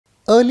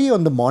Early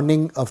on the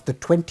morning of the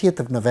 20th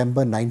of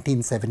November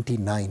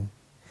 1979,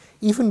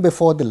 even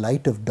before the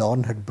light of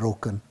dawn had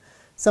broken,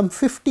 some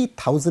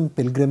 50,000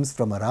 pilgrims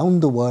from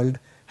around the world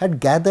had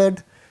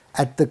gathered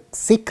at the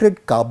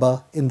sacred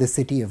Kaaba in the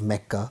city of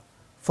Mecca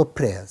for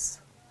prayers.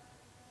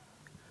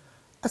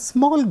 A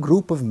small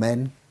group of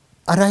men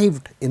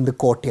arrived in the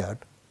courtyard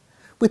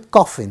with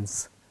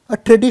coffins, a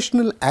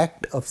traditional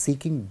act of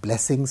seeking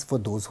blessings for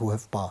those who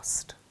have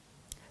passed.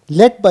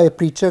 Led by a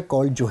preacher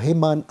called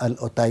Juhayman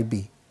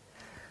al-Otaibi,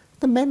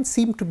 the men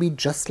seemed to be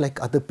just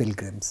like other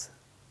pilgrims,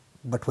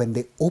 but when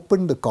they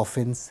opened the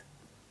coffins,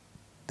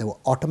 there were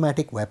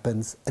automatic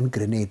weapons and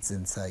grenades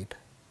inside.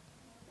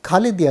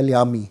 Khalid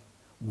al-Yami,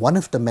 one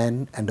of the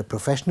men and a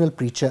professional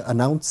preacher,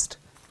 announced,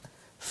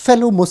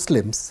 "Fellow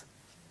Muslims,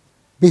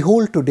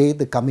 behold today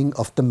the coming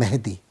of the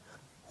Mahdi,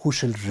 who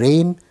shall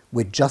reign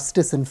with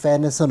justice and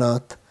fairness on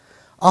earth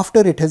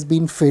after it has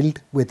been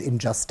filled with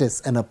injustice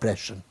and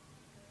oppression."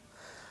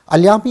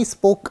 Al-Yami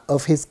spoke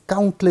of his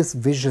countless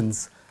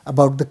visions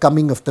about the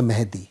coming of the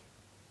Mahdi.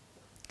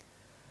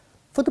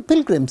 For the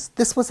pilgrims,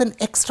 this was an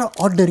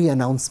extraordinary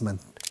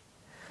announcement.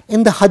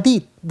 In the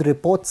Hadith, the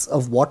reports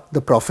of what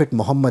the Prophet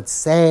Muhammad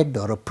said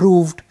or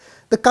approved,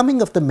 the coming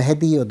of the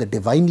Mahdi or the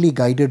divinely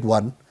guided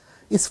one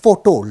is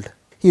foretold.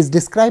 He is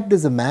described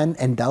as a man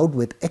endowed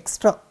with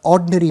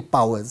extraordinary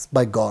powers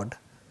by God,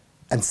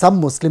 and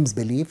some Muslims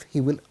believe he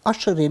will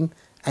usher in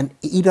an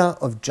era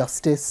of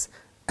justice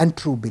and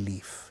true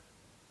belief.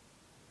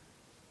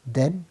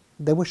 Then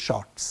there were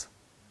shots.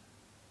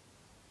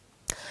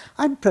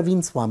 I'm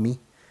Praveen Swami,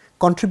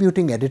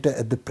 contributing editor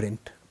at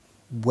ThePrint.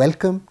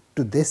 Welcome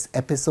to this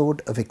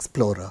episode of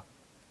Explorer.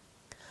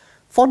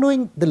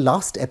 Following the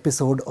last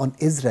episode on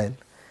Israel,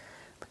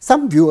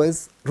 some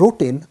viewers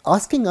wrote in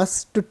asking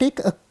us to take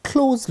a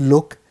close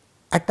look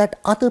at that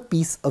other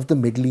piece of the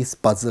Middle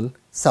East puzzle,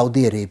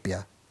 Saudi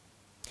Arabia.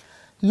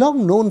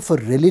 Long known for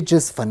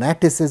religious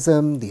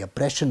fanaticism, the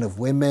oppression of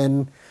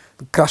women,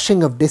 the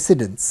crushing of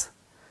dissidents,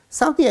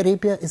 Saudi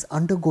Arabia is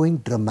undergoing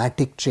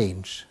dramatic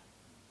change.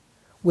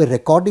 We're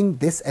recording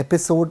this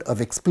episode of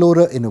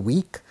Explorer in a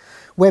week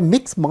where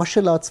mixed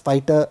martial arts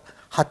fighter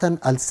Hatan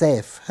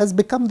Al-Saif has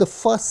become the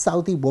first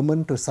Saudi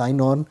woman to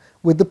sign on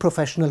with the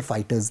Professional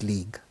Fighters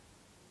League.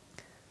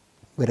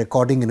 We're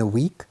recording in a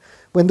week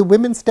when the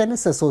Women's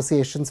Tennis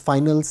Association's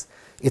finals,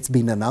 it's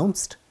been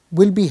announced,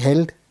 will be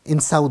held in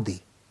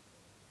Saudi.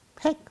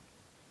 Heck,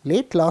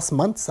 late last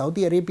month,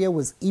 Saudi Arabia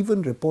was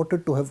even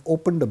reported to have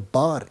opened a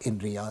bar in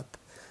Riyadh,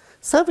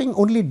 serving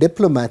only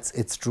diplomats,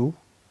 it's true,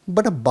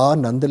 but a bar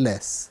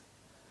nonetheless.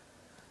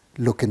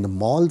 Look in the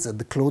malls at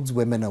the clothes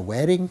women are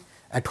wearing,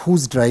 at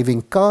who's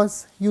driving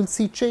cars, you'll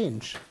see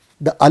change.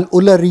 The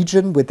Al-Ula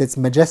region with its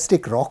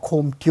majestic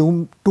rock-home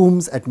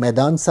tombs at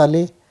Maidan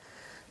Saleh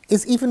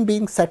is even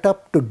being set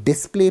up to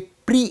display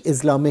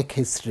pre-Islamic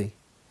history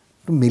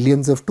to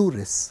millions of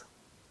tourists.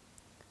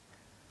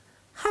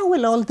 How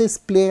will all this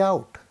play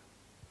out?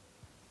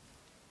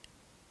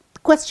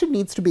 The question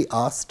needs to be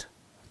asked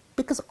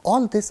because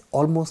all this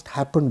almost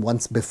happened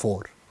once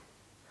before.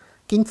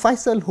 King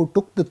Faisal, who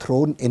took the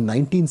throne in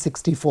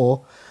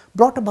 1964,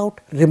 brought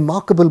about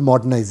remarkable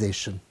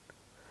modernization.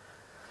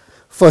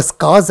 First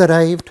cars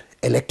arrived,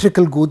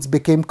 electrical goods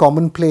became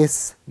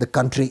commonplace, the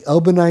country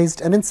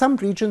urbanized, and in some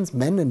regions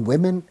men and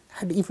women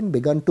had even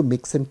begun to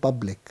mix in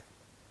public.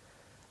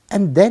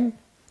 And then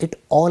it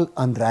all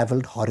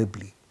unraveled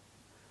horribly.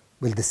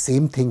 Will the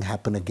same thing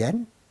happen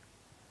again?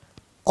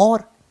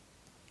 Or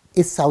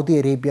is Saudi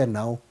Arabia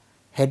now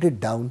headed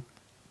down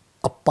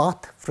a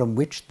path from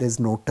which there's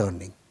no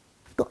turning?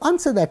 To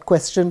answer that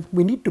question,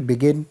 we need to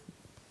begin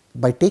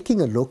by taking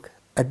a look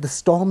at the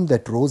storm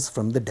that rose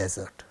from the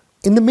desert.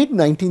 In the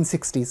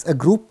mid-1960s, a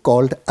group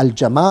called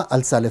Al-Jama'ah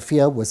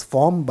Al-Salafiyah was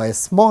formed by a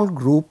small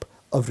group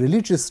of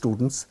religious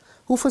students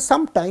who for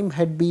some time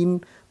had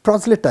been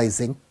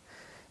proselytizing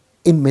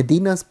in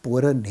Medina's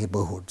poorer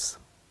neighborhoods.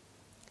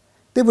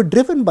 They were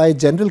driven by a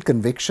general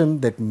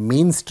conviction that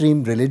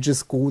mainstream religious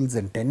schools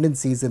and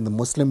tendencies in the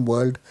Muslim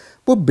world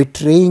were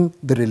betraying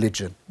the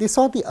religion. They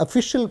saw the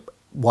official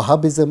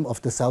Wahhabism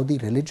of the Saudi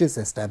religious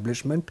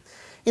establishment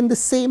in the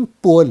same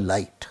poor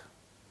light.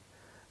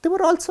 They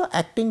were also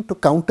acting to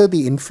counter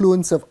the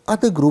influence of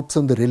other groups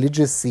on the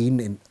religious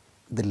scene in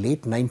the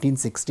late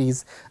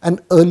 1960s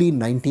and early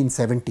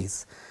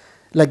 1970s,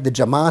 like the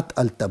Jamaat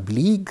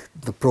al-Tabligh,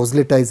 the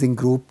proselytizing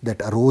group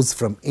that arose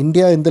from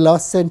India in the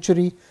last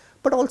century,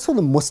 but also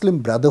the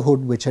Muslim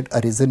Brotherhood which had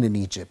arisen in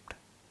Egypt.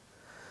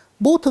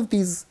 Both of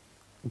these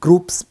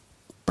groups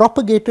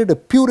propagated a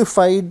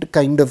purified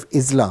kind of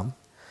Islam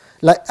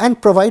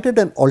and provided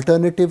an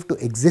alternative to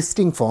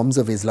existing forms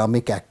of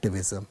Islamic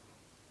activism.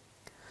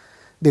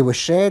 They were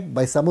shared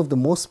by some of the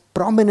most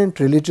prominent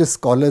religious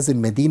scholars in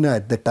Medina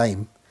at the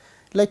time,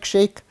 like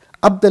Sheikh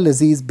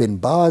Abdulaziz bin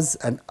Baz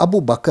and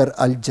Abu Bakr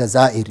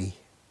al-Jazairi.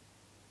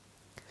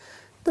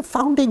 The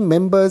founding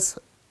members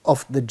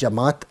of the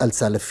Jamaat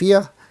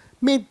al-Salafiyah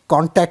made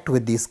contact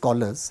with these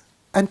scholars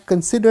and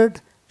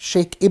considered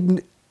Sheikh Ibn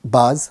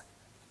Baz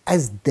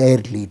as their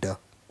leader.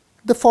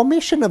 The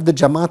formation of the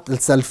Jamaat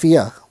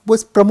al-Salafiyah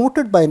was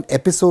promoted by an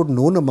episode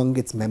known among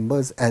its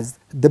members as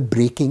the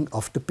breaking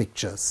of the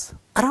pictures.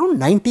 Around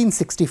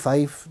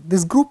 1965,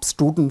 this group's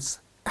students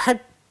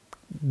had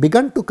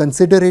begun to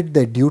consider it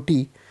their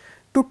duty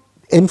to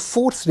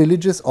enforce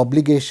religious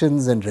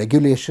obligations and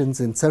regulations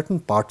in certain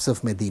parts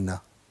of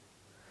Medina.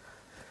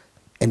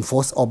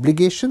 Enforce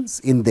obligations,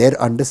 in their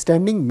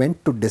understanding,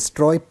 meant to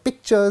destroy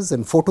pictures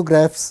and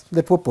photographs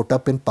that were put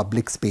up in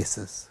public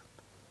spaces.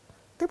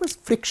 There was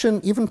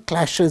friction, even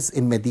clashes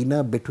in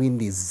Medina between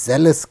these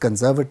zealous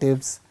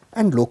conservatives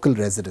and local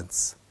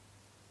residents.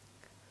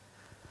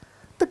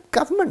 The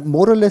government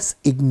more or less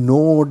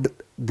ignored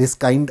this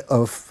kind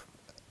of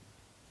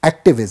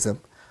activism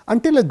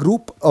until a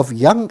group of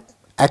young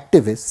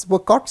activists were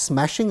caught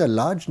smashing a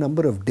large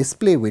number of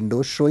display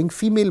windows showing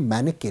female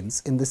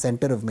mannequins in the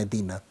center of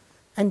Medina.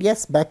 And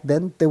yes, back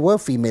then there were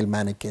female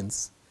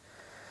mannequins.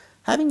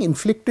 Having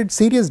inflicted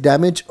serious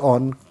damage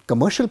on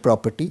commercial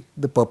property,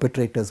 the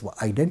perpetrators were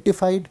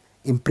identified,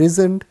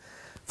 imprisoned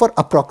for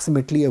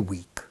approximately a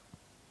week.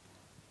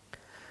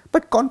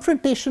 But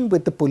confrontation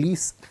with the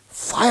police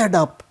fired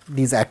up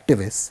these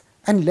activists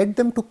and led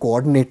them to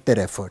coordinate their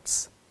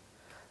efforts.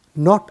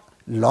 Not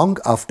long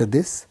after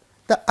this,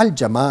 the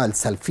Al-Jama'ah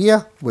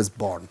Al-Salafiyah was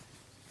born.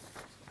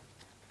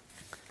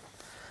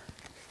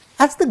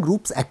 As the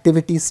group's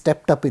activities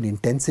stepped up in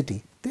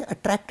intensity, they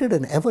attracted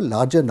an ever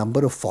larger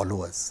number of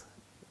followers.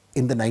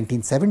 In the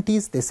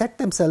 1970s, they set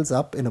themselves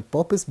up in a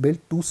purpose-built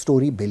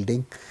two-story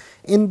building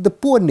in the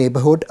poor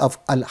neighborhood of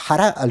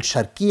Al-Hara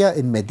Al-Sharqiyya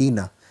in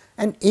Medina,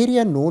 an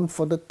area known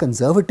for the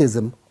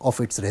conservatism of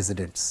its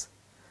residents.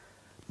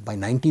 By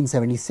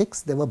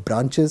 1976, there were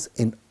branches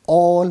in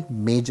all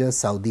major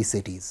Saudi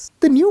cities.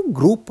 The new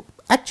group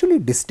actually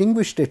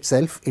distinguished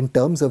itself in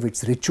terms of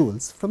its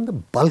rituals from the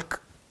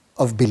bulk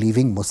of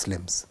believing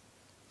Muslims.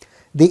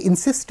 They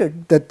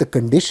insisted that the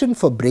condition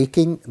for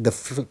breaking the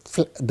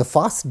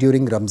fast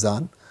during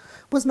Ramzan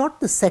was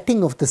not the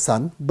setting of the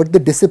sun but the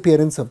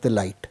disappearance of the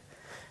light,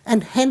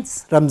 and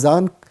hence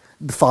Ramzan,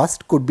 the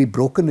fast, could be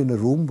broken in a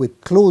room with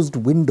closed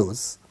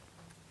windows.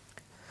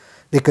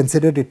 They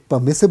considered it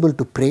permissible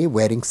to pray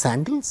wearing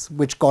sandals,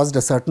 which caused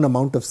a certain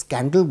amount of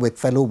scandal with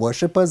fellow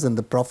worshippers in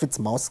the Prophet's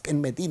mosque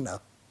in Medina.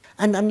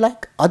 And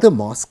unlike other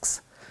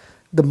mosques,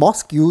 the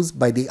mosque used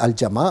by the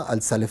Al-Jama'ah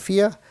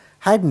Al-Salafiyah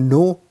had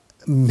no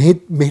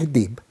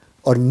mihdib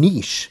or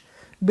niche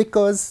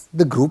because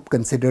the group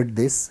considered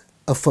this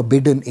a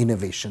forbidden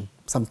innovation,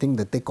 something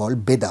that they call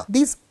bid'ah.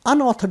 These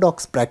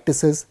unorthodox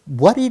practices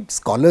worried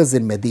scholars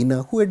in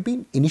Medina who had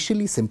been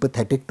initially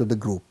sympathetic to the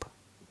group.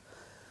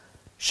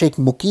 Sheikh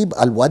Muqib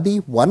Al-Wadi,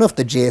 one of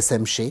the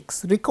JSM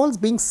sheikhs, recalls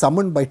being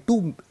summoned by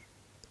two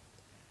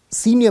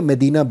senior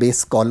Medina-based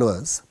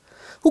scholars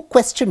who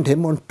questioned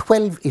him on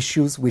 12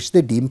 issues which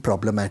they deemed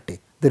problematic.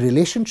 The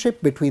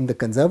relationship between the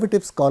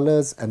conservative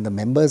scholars and the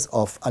members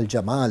of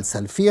Al-Jama'ah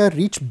Al-Salafiyah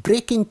reached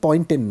breaking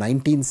point in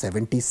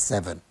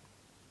 1977.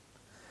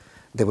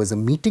 There was a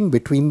meeting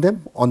between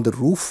them on the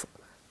roof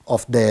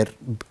of their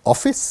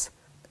office,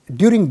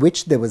 during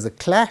which there was a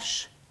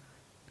clash.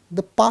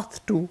 The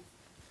path to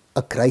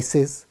a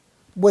crisis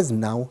was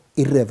now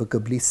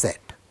irrevocably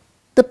set.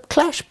 The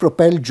clash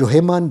propelled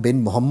Juhayman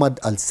bin Muhammad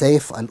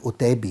al-Saif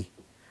al-Utaybi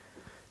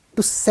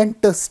to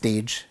center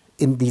stage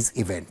in these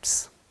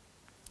events.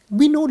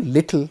 We know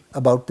little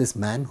about this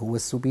man who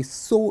was to be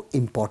so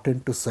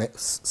important to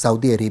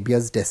Saudi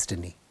Arabia's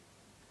destiny.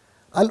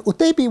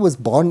 Al-Utaybi was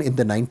born in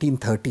the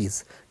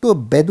 1930s to a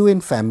Bedouin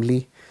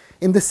family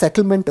in the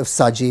settlement of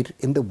Sajir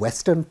in the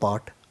western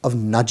part of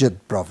Najd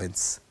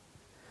province.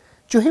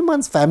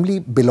 Juhayman's family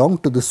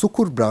belonged to the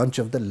Sukur branch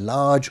of the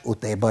large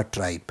Utayba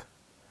tribe.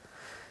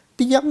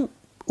 The young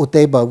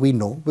Utayba, we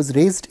know, was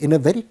raised in a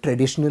very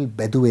traditional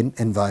Bedouin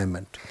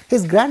environment.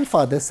 His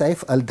grandfather,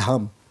 Saif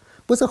al-Dham,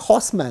 was a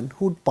horseman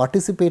who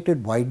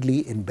participated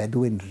widely in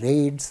Bedouin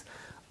raids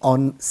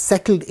on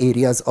settled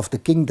areas of the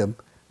kingdom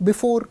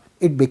before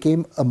it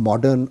became a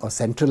modern or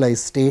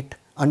centralized state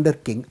under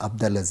King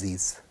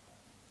Abdulaziz.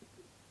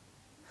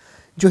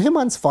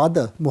 Juhayman's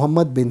father,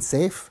 Muhammad bin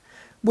Saif,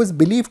 was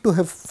believed to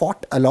have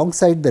fought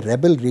alongside the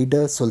rebel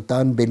leader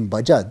Sultan bin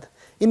Bajad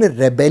in a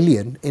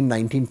rebellion in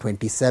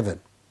 1927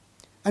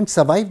 and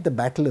survived the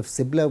Battle of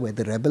Sibla, where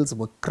the rebels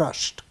were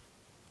crushed.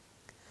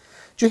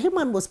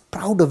 Juhayman was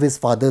proud of his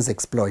father's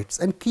exploits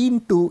and keen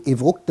to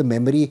evoke the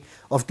memory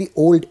of the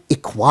old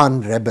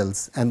Ikhwan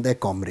rebels and their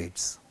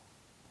comrades.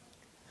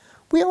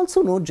 We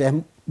also know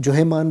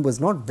Juhayman was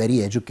not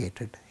very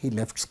educated. He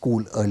left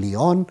school early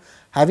on,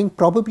 having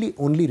probably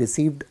only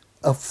received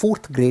a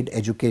 4th grade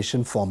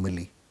education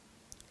formally.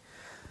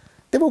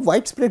 There were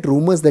widespread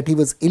rumors that he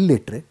was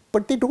illiterate,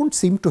 but they don't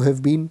seem to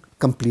have been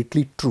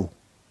completely true.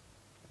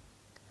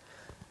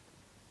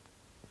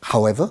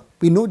 However,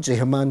 we know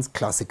Juhayman's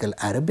classical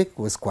Arabic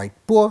was quite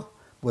poor,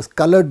 was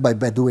coloured by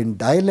Bedouin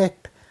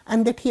dialect,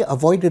 and that he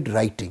avoided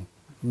writing,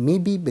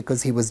 maybe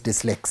because he was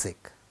dyslexic.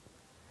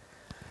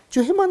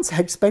 Juhayman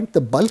had spent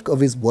the bulk of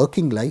his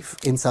working life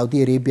in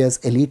Saudi Arabia's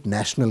elite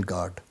National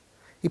Guard.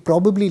 He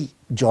probably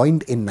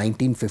joined in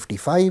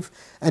 1955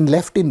 and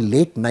left in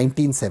late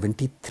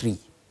 1973.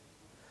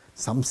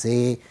 Some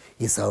say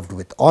he served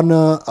with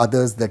honor,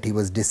 others that he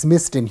was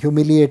dismissed in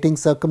humiliating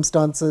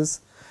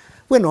circumstances.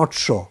 We're not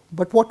sure,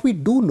 but what we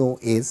do know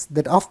is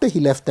that after he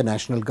left the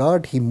National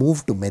Guard, he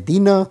moved to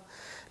Medina.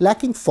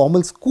 Lacking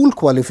formal school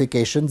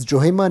qualifications,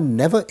 Juhayman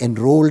never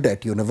enrolled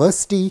at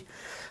university.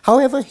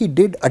 However, he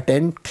did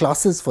attend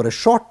classes for a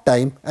short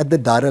time at the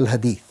Dar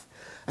al-Hadith,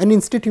 an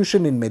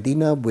institution in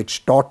Medina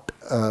which taught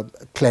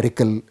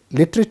clerical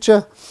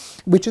literature,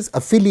 which is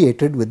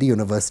affiliated with the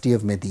University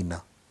of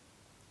Medina.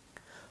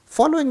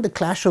 Following the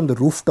clash on the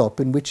rooftop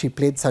in which he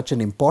played such an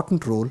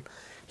important role,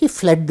 he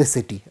fled the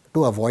city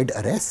to avoid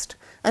arrest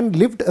and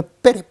lived a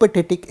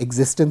peripatetic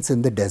existence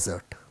in the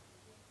desert.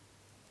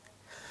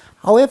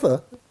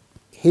 However,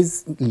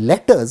 his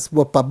letters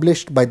were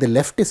published by the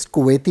leftist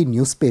Kuwaiti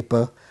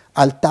newspaper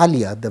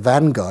Al-Taliya, the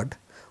Vanguard,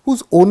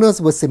 whose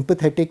owners were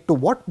sympathetic to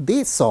what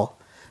they saw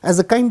as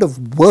a kind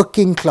of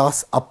working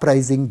class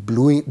uprising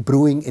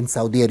brewing in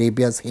Saudi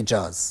Arabia's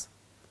Hijaz.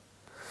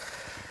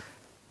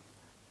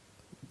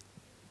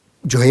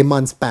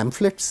 Juhayman's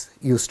pamphlets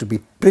used to be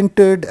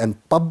printed and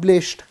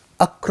published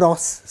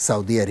across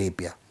Saudi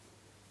Arabia.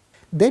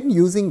 Then,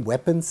 using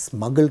weapons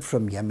smuggled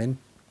from Yemen,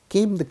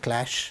 came the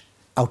clash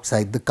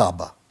outside the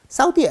Kaaba.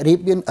 Saudi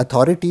Arabian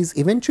authorities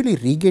eventually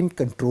regained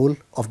control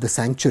of the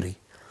sanctuary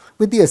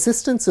with the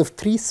assistance of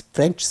 3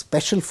 French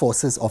Special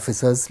Forces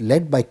officers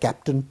led by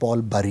Captain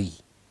Paul Barry.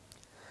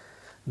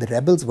 The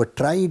rebels were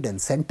tried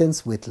and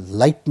sentenced with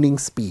lightning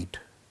speed.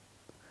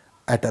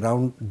 At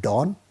around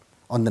dawn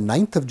on the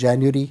 9th of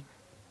January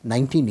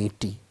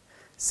 1980,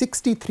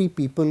 63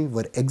 people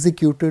were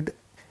executed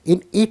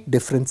in 8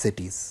 different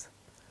cities.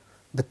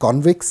 The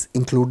convicts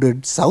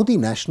included Saudi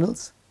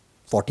nationals,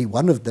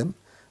 41 of them,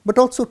 but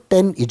also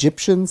 10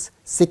 Egyptians,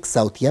 6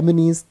 South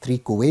Yemenis, 3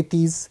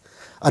 Kuwaitis,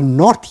 a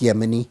North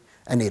Yemeni,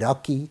 an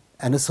Iraqi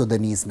and a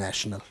Sudanese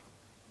national.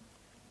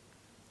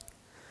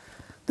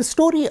 The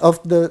story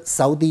of the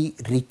Saudi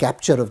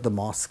recapture of the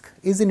mosque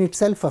is in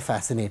itself a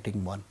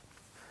fascinating one.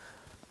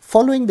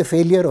 Following the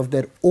failure of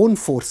their own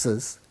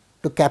forces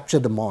to capture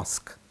the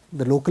mosque,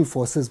 the local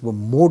forces were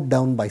mowed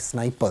down by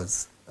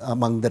snipers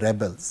among the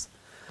rebels.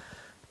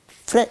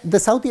 The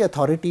Saudi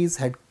authorities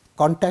had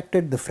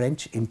contacted the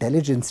French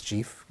intelligence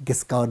chief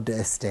Giscard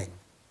d'Estaing.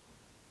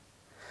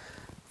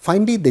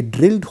 Finally, they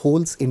drilled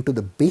holes into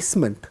the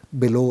basement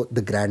below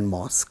the Grand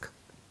Mosque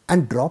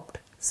and dropped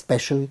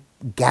special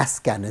gas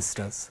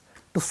canisters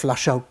to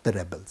flush out the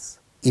rebels.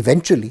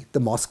 Eventually, the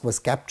mosque was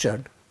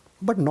captured,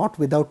 but not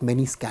without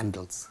many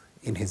scandals.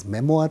 In his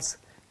memoirs,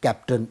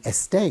 Captain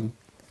Estaing,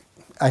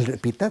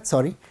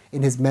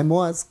 in his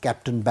memoirs,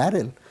 Captain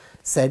Barrel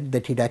said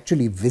that he'd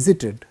actually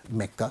visited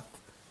Mecca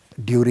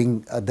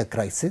during the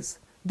crisis.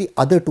 The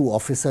other 2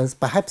 officers,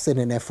 perhaps in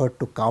an effort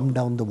to calm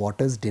down the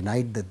waters,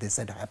 denied that this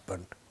had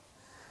happened.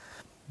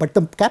 But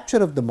the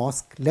capture of the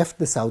mosque left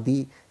the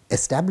Saudi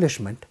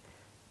establishment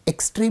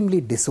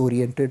extremely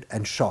disoriented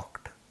and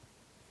shocked.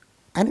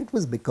 And it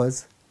was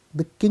because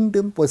the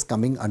kingdom was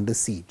coming under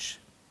siege.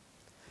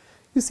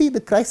 You see,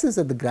 the crisis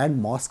at the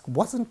Grand Mosque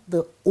wasn't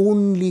the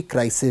only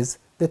crisis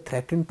that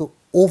threatened to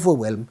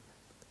overwhelm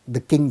the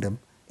kingdom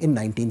in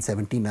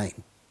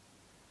 1979.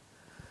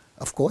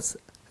 Of course,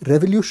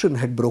 revolution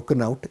had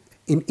broken out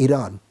in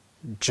Iran,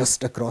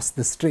 just across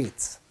the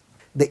straits.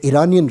 The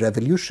Iranian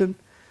Revolution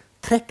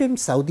threatened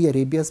Saudi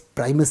Arabia's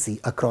primacy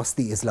across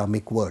the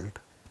Islamic world.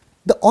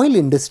 The oil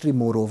industry,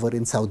 moreover,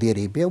 in Saudi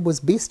Arabia was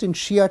based in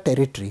Shia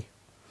territory,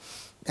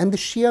 and the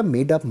Shia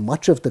made up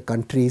much of the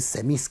country's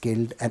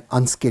semi-skilled and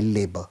unskilled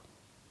labor.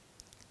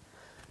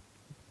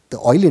 The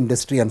oil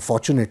industry,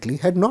 unfortunately,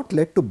 had not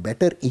led to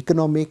better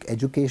economic,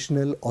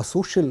 educational or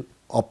social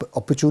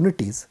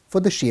opportunities for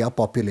the Shia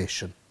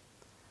population.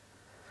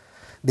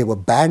 They were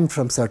banned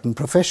from certain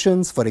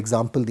professions, for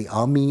example the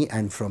army,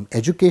 and from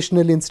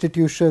educational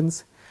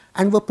institutions,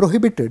 and were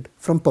prohibited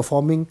from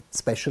performing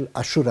special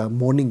Ashura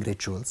mourning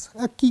rituals,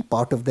 a key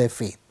part of their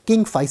faith.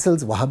 King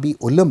Faisal's Wahhabi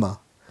ulama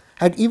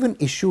had even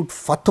issued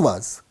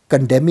fatwas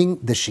condemning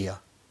the Shia.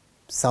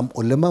 Some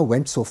ulama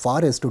went so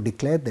far as to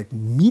declare that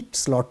meat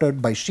slaughtered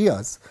by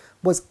Shias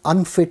was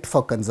unfit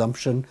for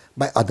consumption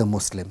by other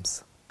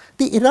Muslims.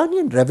 The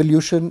Iranian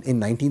Revolution in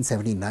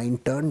 1979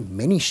 turned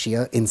many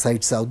Shia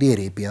inside Saudi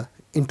Arabia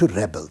into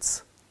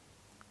rebels.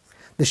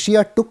 The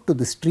Shia took to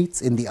the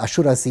streets in the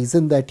Ashura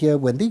season that year,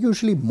 when they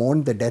usually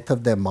mourned the death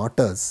of their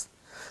martyrs,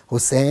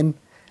 Hussein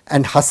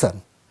and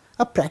Hassan,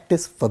 a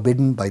practice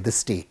forbidden by the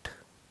state.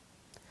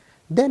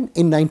 Then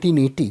in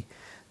 1980,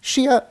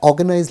 Shia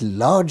organized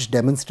large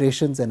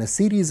demonstrations and a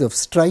series of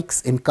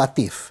strikes in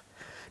Qatif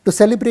to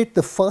celebrate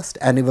the first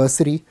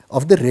anniversary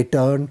of the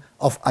return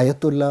of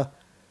Ayatollah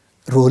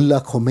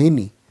Ruhollah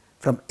Khomeini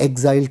from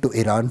exile to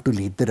Iran to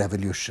lead the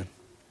revolution.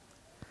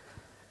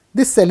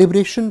 This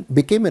celebration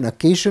became an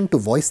occasion to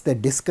voice their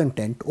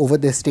discontent over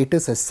their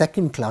status as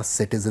second-class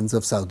citizens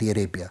of Saudi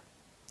Arabia.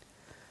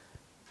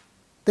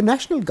 The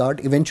National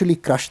Guard eventually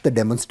crushed the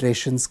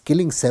demonstrations,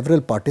 killing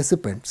several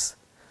participants,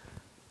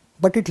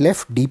 but it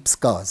left deep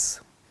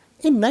scars.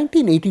 In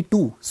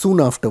 1982,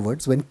 soon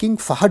afterwards, when King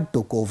Fahd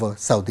took over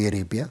Saudi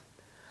Arabia,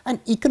 An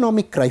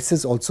economic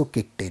crisis also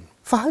kicked in.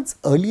 Fahad's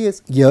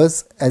earliest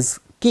years as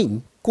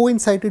king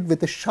coincided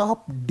with a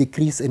sharp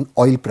decrease in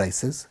oil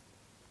prices.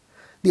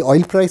 The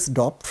oil price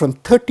dropped from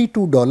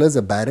 $32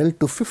 a barrel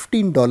to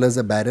 $15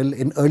 a barrel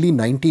in early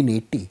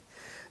 1980,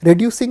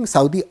 reducing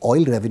Saudi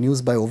oil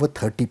revenues by over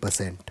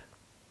 30%.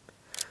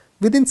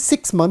 Within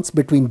 6 months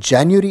between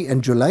January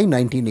and July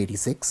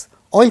 1986,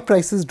 oil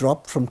prices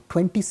dropped from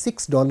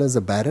 $26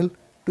 a barrel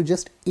to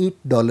just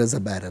 $8 a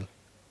barrel.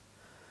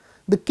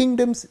 The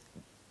kingdom's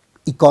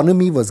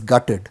economy was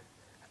gutted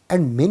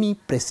and many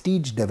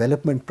prestige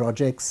development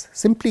projects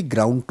simply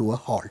ground to a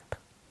halt.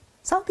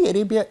 Saudi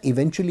Arabia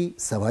eventually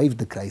survived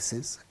the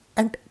crisis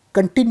and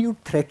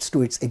continued threats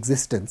to its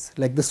existence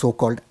like the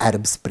so-called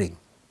Arab Spring.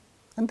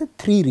 And there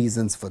are 3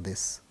 reasons for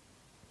this.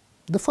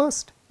 The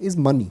first is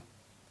money.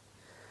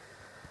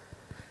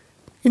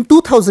 In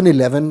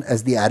 2011,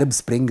 as the Arab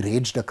Spring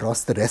raged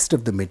across the rest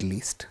of the Middle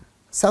East,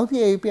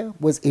 Saudi Arabia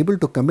was able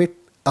to commit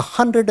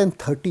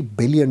 $130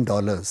 billion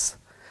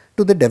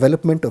to the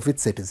development of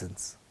its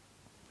citizens.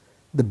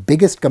 The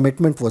biggest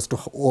commitment was to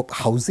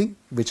housing,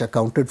 which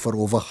accounted for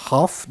over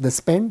half the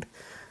spend,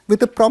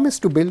 with a promise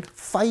to build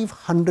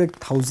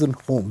 500,000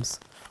 homes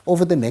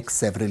over the next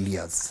several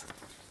years,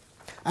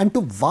 and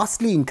to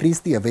vastly increase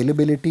the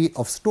availability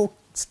of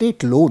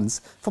state loans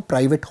for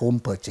private home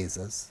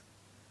purchasers.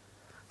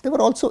 There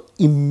were also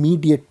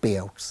immediate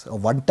payouts, a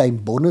one-time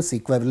bonus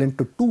equivalent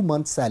to 2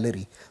 months'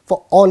 salary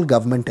for all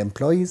government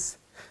employees,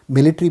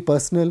 military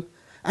personnel,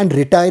 and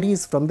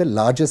retirees from the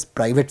largest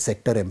private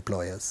sector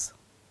employers.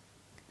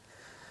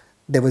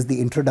 There was the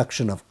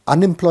introduction of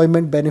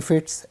unemployment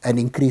benefits, an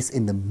increase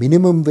in the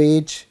minimum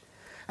wage,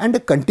 and a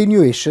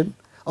continuation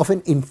of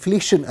an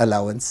inflation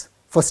allowance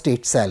for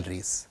state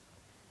salaries.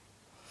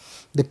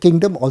 The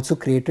kingdom also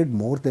created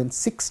more than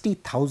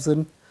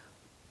 60,000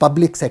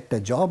 public sector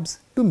jobs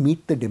to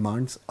meet the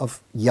demands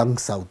of young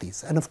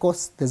Saudis. And of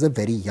course, there's a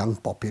very young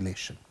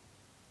population.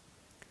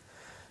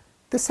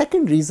 The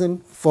second reason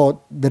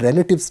for the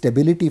relative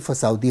stability for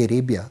Saudi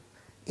Arabia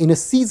in a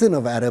season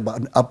of Arab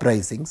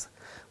uprisings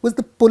was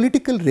the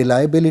political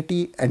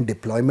reliability and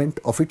deployment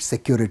of its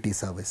security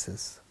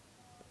services.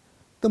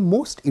 The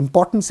most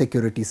important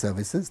security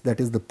services, that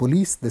is the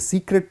police, the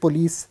secret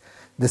police,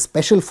 the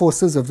special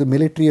forces of the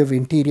Military of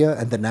Interior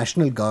and the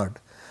National Guard,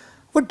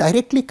 were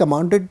directly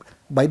commanded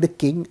by the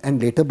king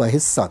and later by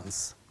his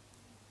sons.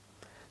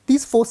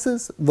 These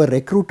forces were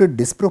recruited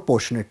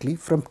disproportionately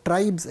from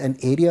tribes and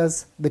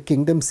areas the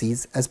kingdom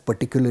sees as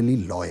particularly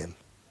loyal.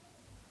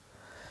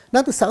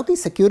 Now, the Saudi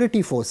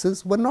security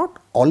forces were not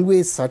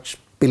always such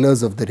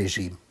pillars of the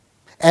regime.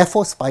 Air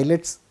Force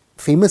pilots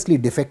famously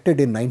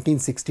defected in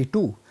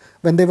 1962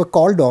 when they were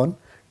called on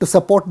to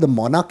support the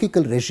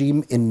monarchical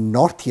regime in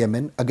North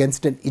Yemen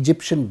against an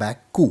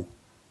Egyptian-backed coup.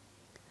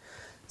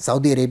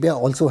 Saudi Arabia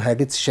also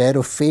had its share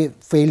of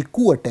failed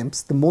coup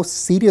attempts, the most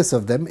serious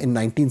of them in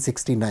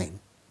 1969.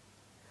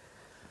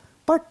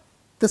 But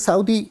the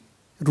Saudi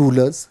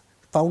rulers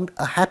found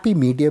a happy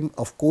medium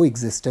of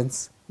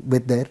coexistence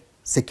with their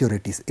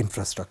security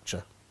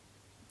infrastructure.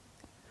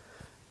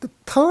 The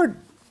third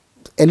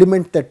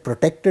element that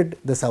protected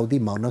the Saudi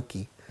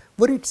monarchy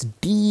were its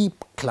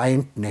deep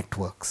client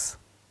networks.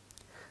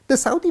 The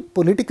Saudi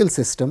political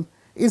system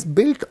is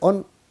built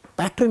on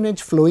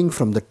patronage flowing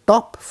from the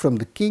top, from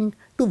the king,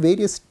 to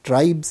various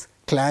tribes,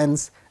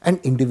 clans, and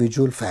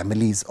individual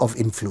families of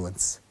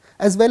influence,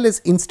 as well as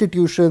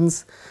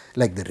institutions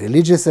like the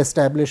religious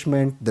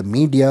establishment, the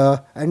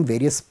media, and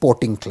various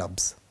sporting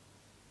clubs.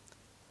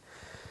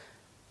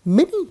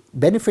 Many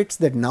benefits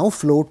that now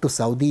flow to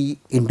Saudi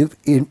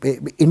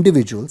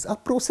individuals are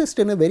processed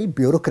in a very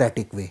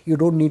bureaucratic way. You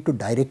don't need to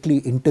directly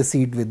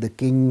intercede with the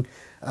king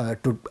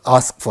to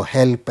ask for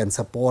help and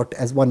support,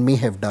 as one may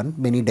have done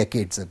many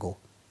decades ago.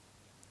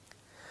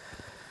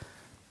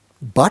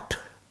 But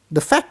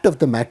the fact of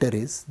the matter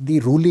is, the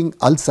ruling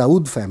Al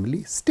Saud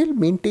family still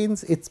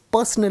maintains its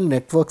personal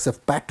networks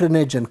of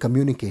patronage and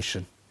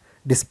communication,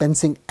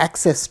 dispensing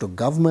access to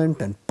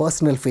government and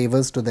personal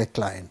favors to their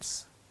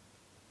clients.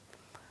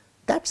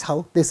 That's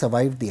how they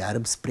survived the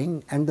Arab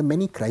Spring and the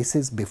many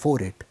crises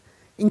before it,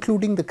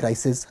 including the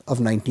crisis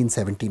of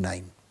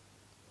 1979.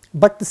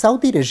 But the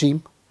Saudi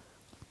regime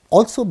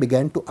also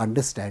began to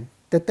understand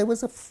that there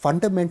was a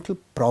fundamental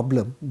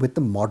problem with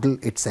the model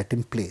it set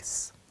in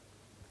place.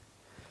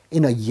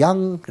 In a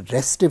young,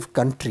 restive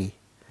country,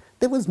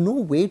 there was no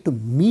way to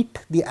meet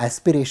the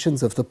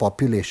aspirations of the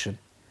population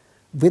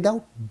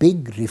without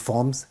big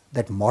reforms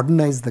that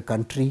modernized the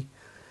country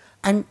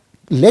and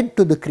led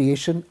to the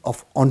creation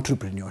of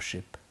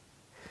entrepreneurship.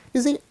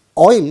 You see,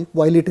 oil,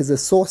 while it is a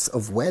source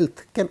of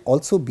wealth, can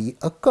also be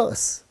a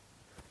curse.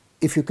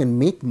 If you can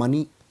make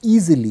money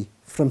easily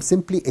from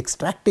simply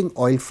extracting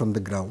oil from the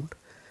ground,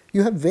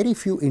 you have very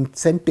few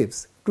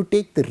incentives to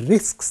take the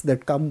risks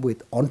that come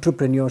with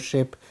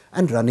entrepreneurship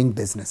and running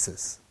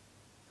businesses.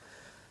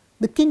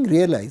 The king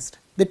realized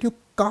that you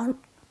can't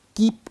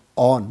keep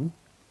on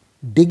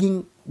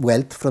digging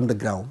wealth from the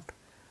ground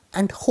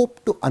and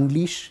hope to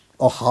unleash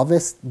or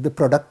harvest the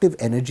productive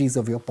energies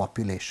of your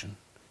population.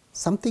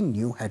 Something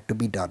new had to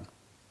be done.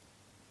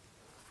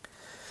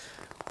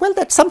 Well,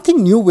 that's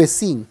something new we're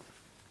seeing.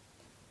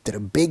 There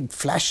are big,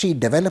 flashy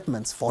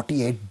developments,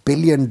 $48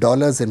 billion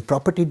in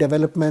property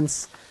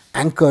developments,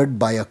 anchored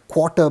by a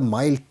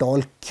quarter-mile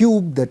tall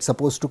cube that's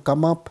supposed to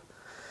come up,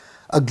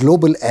 a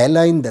global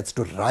airline that's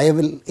to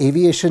rival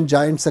aviation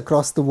giants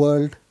across the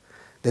world.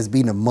 There's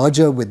been a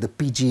merger with the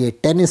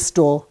PGA tennis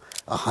tour,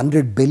 a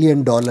 $100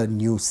 billion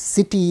new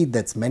city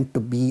that's meant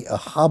to be a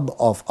hub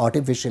of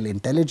artificial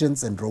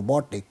intelligence and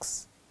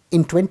robotics.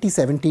 In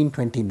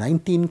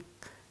 2017-2019,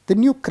 the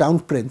new Crown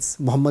Prince,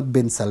 Mohammed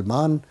bin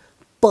Salman,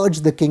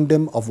 purged the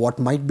kingdom of what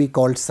might be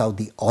called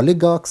Saudi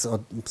oligarchs, or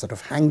sort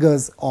of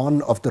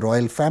hangers-on of the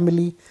royal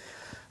family,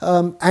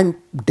 and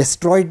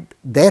destroyed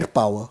their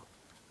power,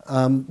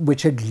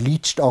 which had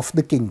leached off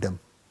the kingdom.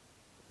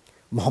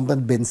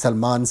 Mohammed bin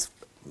Salman's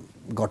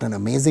got an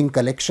amazing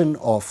collection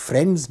of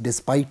friends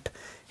despite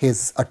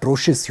his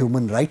atrocious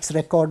human rights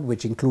record,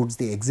 which includes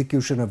the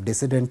execution of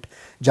dissident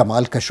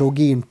Jamal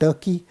Khashoggi in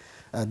Turkey.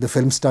 The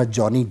film star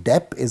Johnny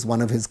Depp is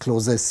one of his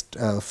closest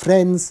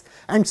friends,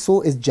 and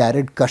so is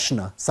Jared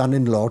Kushner,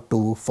 son-in-law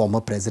to former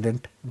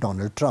President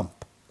Donald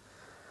Trump.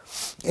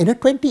 In a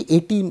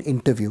 2018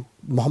 interview,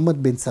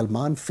 Mohammed bin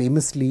Salman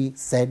famously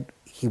said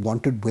he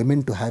wanted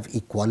women to have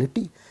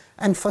equality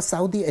and for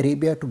Saudi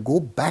Arabia to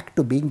go back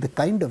to being the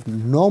kind of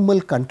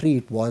normal country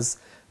it was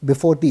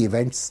before the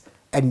events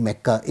at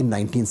Mecca in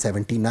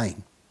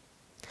 1979.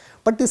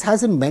 But this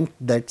hasn't meant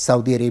that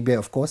Saudi Arabia,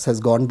 of course, has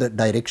gone the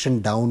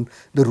direction down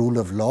the rule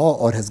of law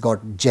or has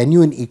got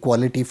genuine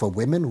equality for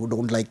women who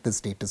don't like the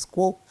status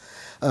quo.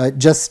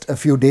 Just a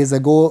few days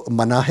ago,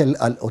 Manahel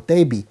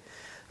Al-Otaibi,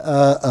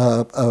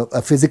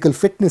 a physical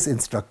fitness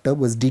instructor,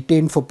 was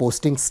detained for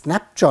posting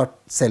Snapchat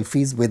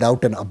selfies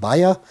without an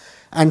abaya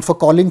and for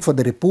calling for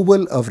the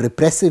removal of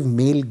repressive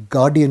male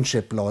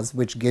guardianship laws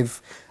which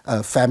give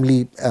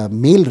family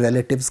male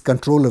relatives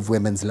control of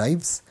women's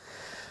lives.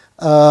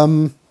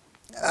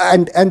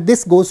 And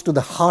this goes to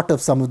the heart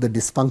of some of the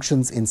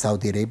dysfunctions in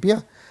Saudi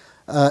Arabia.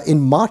 In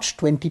March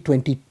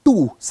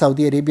 2022,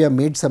 Saudi Arabia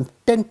made some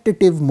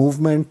tentative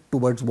movement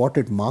towards what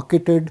it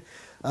marketed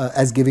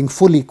as giving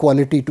full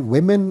equality to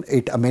women.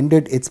 It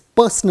amended its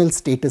personal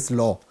status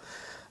law.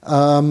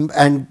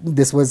 And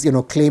this was,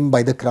 claimed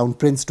by the Crown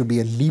Prince to be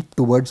a leap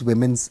towards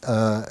women's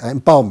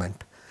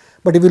empowerment.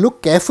 But if you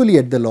look carefully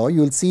at the law,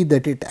 you'll see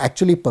that it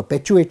actually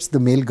perpetuates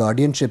the male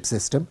guardianship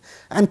system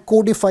and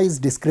codifies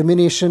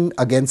discrimination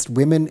against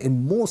women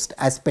in most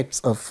aspects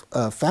of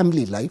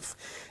family life.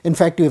 In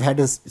fact, you've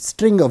had a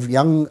string of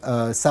young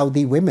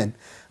Saudi women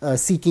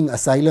seeking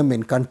asylum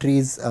in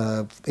countries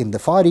in the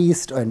Far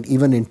East and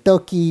even in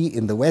Turkey,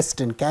 in the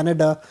West, in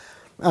Canada,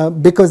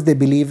 because they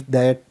believe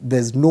that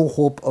there's no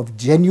hope of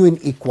genuine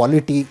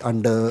equality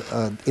in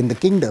the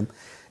kingdom,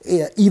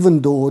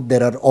 even though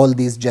there are all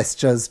these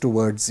gestures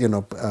towards,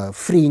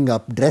 freeing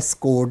up dress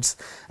codes,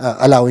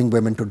 allowing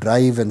women to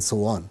drive and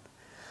so on.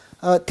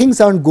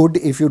 Things aren't good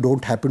if you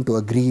don't happen to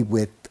agree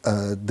with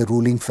the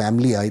ruling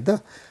family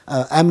either.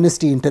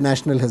 Amnesty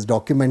International has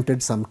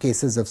documented some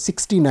cases of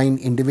 69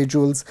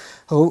 individuals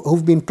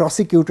who've been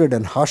prosecuted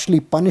and harshly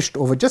punished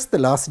over just the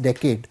last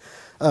decade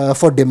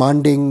for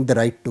demanding the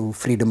right to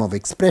freedom of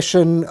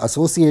expression,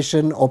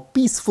 association or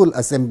peaceful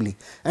assembly.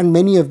 And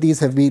many of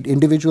these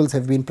individuals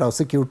have been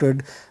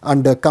prosecuted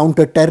under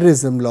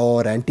counter-terrorism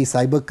law or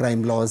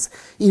anti-cybercrime laws,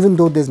 even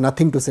though there's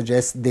nothing to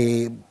suggest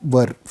they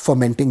were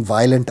fomenting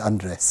violent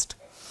unrest.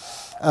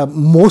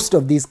 Most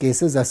of these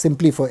cases are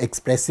simply for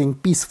expressing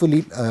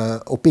peacefully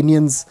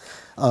opinions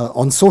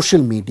on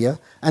social media,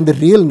 and the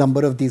real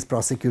number of these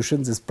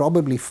prosecutions is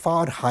probably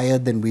far higher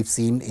than we've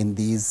seen in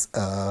these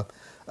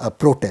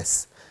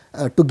protests.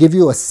 To give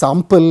you a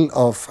sample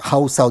of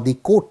how Saudi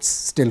courts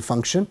still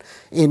function,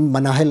 in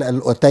Manahel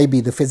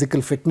Al-Otaibi, the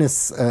physical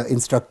fitness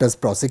instructor's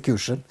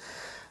prosecution,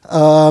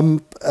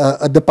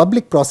 the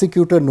public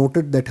prosecutor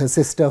noted that her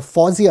sister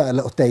Fawzia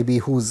Al-Otaibi,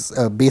 who's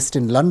based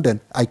in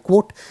London, I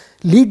quote,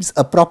 leads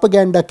a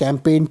propaganda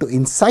campaign to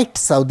incite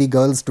Saudi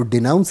girls to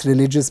denounce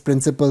religious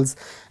principles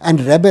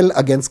and rebel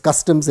against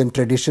customs and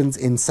traditions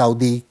in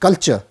Saudi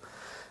culture.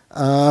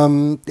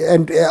 According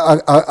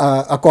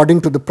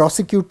to the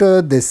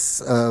prosecutor, this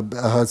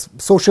her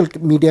social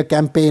media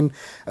campaign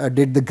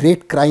did the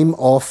great crime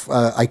of,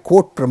 I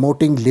quote,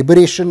 promoting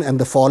liberation and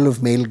the fall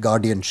of male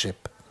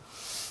guardianship.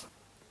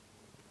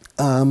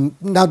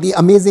 Now the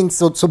amazing,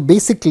 so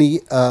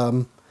basically,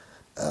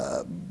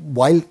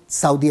 while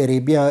Saudi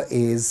Arabia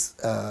is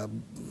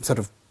sort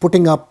of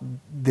putting up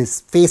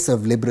this face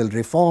of liberal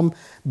reform,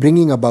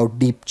 bringing about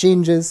deep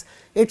changes,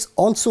 it's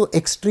also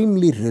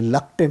extremely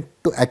reluctant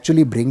to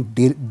actually bring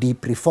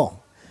deep reform.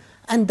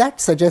 And that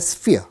suggests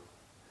fear.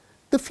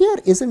 The fear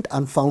isn't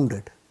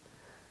unfounded.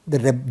 The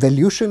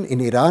revolution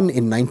in Iran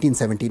in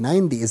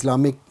 1979, the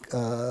Islamic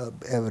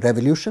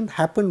revolution,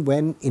 happened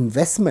when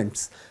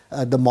investments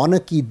the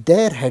monarchy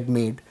there had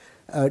made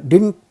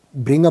didn't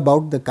bring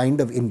about the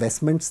kind of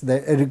investments,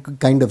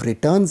 kind of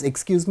returns,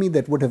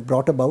 that would have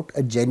brought about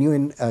a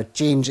genuine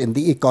change in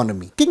the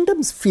economy.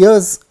 Kingdom's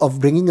fears of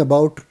bringing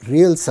about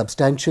real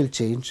substantial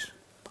change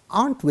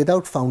aren't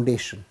without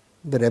foundation.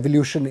 the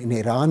revolution in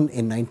Iran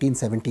in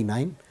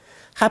 1979,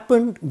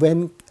 happened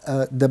when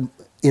the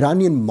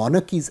Iranian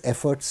monarchy's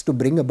efforts to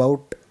bring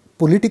about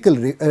political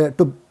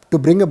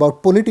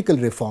political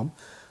reform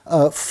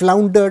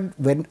floundered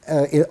when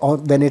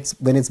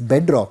its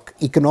bedrock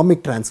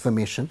economic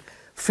transformation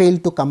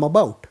failed to come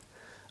about.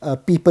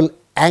 People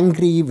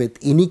angry with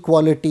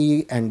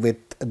inequality and with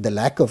the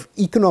lack of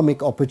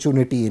economic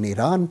opportunity in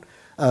Iran,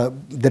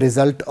 the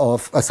result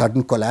of a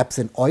sudden collapse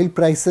in oil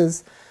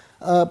prices,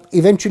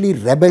 eventually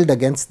rebelled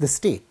against the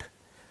state.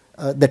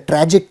 The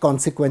tragic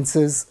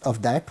consequences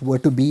of that were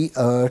to be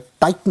a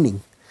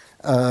tightening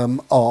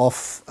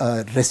of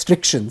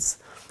restrictions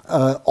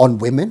on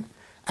women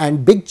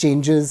and big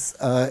changes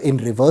in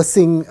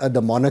reversing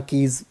the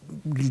monarchy's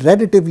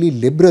relatively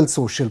liberal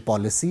social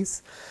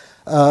policies.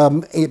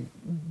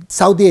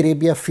 Saudi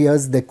Arabia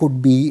fears there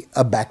could be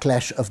a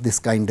backlash of this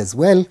kind as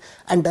well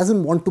and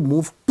doesn't want to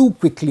move too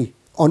quickly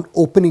on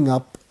opening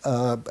up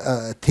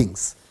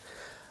things.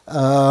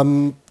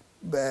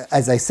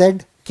 As I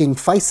said, King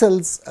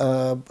Faisal's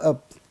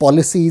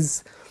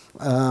policies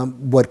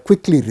were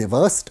quickly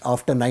reversed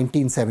after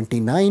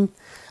 1979,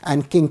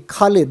 and King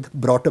Khalid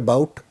brought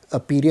about a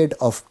period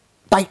of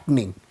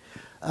tightening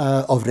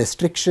of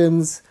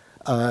restrictions,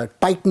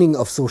 tightening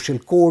of social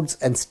codes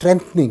and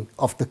strengthening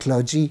of the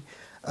clergy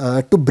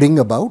to bring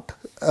about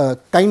a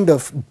kind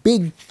of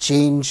big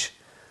change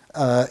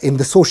in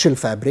the social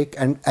fabric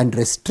and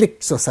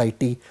restrict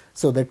society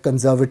so that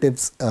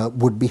conservatives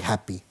would be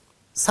happy.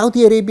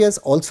 Saudi Arabia has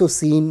also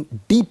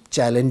seen deep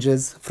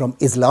challenges from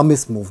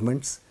Islamist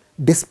movements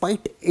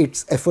despite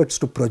its efforts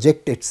to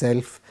project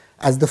itself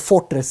as the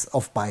fortress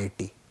of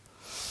piety.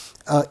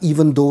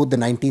 Even though the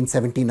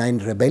 1979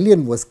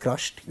 rebellion was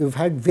crushed, you've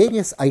had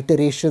various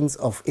iterations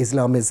of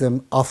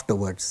Islamism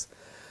afterwards.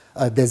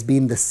 There's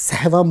been the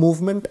Sahwa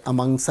movement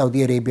among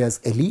Saudi Arabia's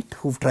elite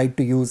who've tried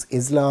to use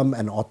Islam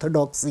and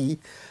orthodoxy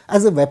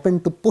as a weapon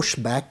to push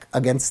back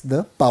against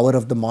the power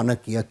of the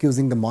monarchy,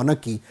 accusing the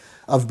monarchy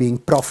of being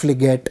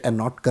profligate and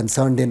not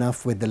concerned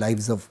enough with the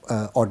lives of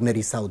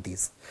ordinary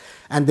Saudis.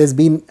 And there's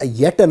been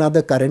yet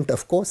another current,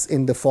 of course,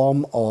 in the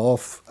form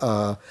of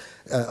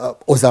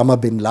Osama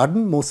bin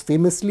Laden, most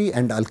famously,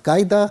 and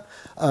Al-Qaeda,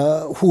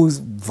 whose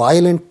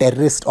violent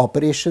terrorist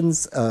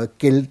operations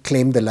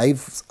claimed the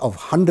lives of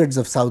hundreds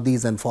of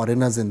Saudis and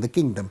foreigners in the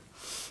kingdom.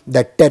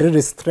 That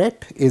terrorist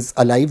threat is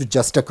alive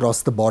just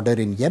across the border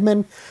in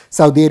Yemen.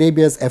 Saudi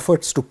Arabia's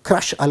efforts to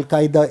crush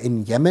Al-Qaeda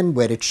in Yemen,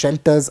 where it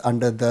shelters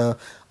under the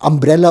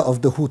umbrella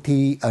of the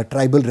Houthi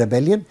tribal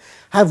rebellion,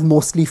 have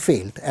mostly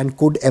failed and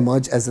could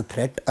emerge as a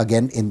threat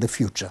again in the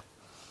future.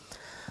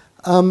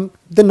 The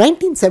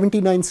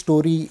 1979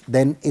 story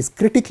then is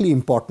critically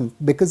important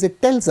because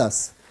it tells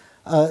us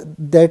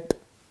that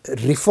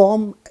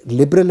reform,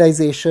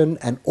 liberalization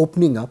and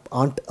opening up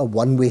aren't a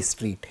one-way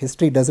street.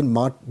 History doesn't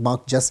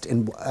mark just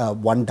in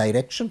one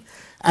direction,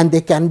 and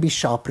there can be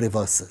sharp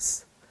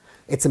reverses.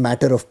 It's a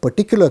matter of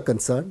particular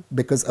concern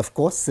because, of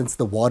course, since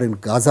the war in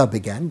Gaza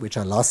began, which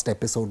our last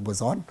episode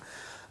was on,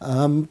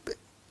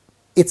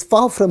 it's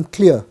far from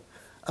clear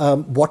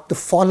what the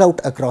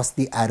fallout across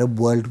the Arab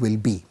world will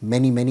be.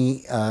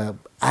 Many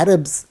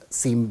Arabs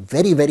seem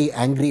very, very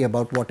angry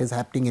about what is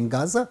happening in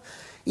Gaza,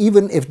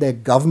 even if their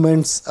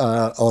governments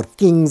or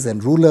kings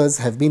and rulers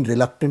have been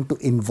reluctant to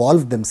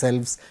involve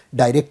themselves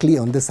directly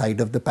on the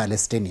side of the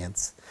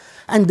Palestinians.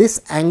 And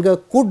this anger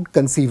could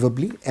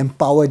conceivably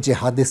empower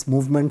jihadist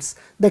movements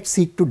that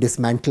seek to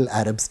dismantle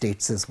Arab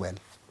states as well.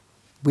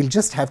 We'll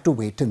just have to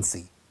wait and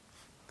see.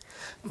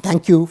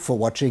 Thank you for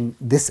watching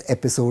this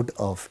episode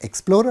of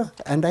Explorer,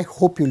 and I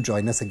hope you'll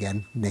join us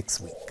again next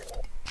week.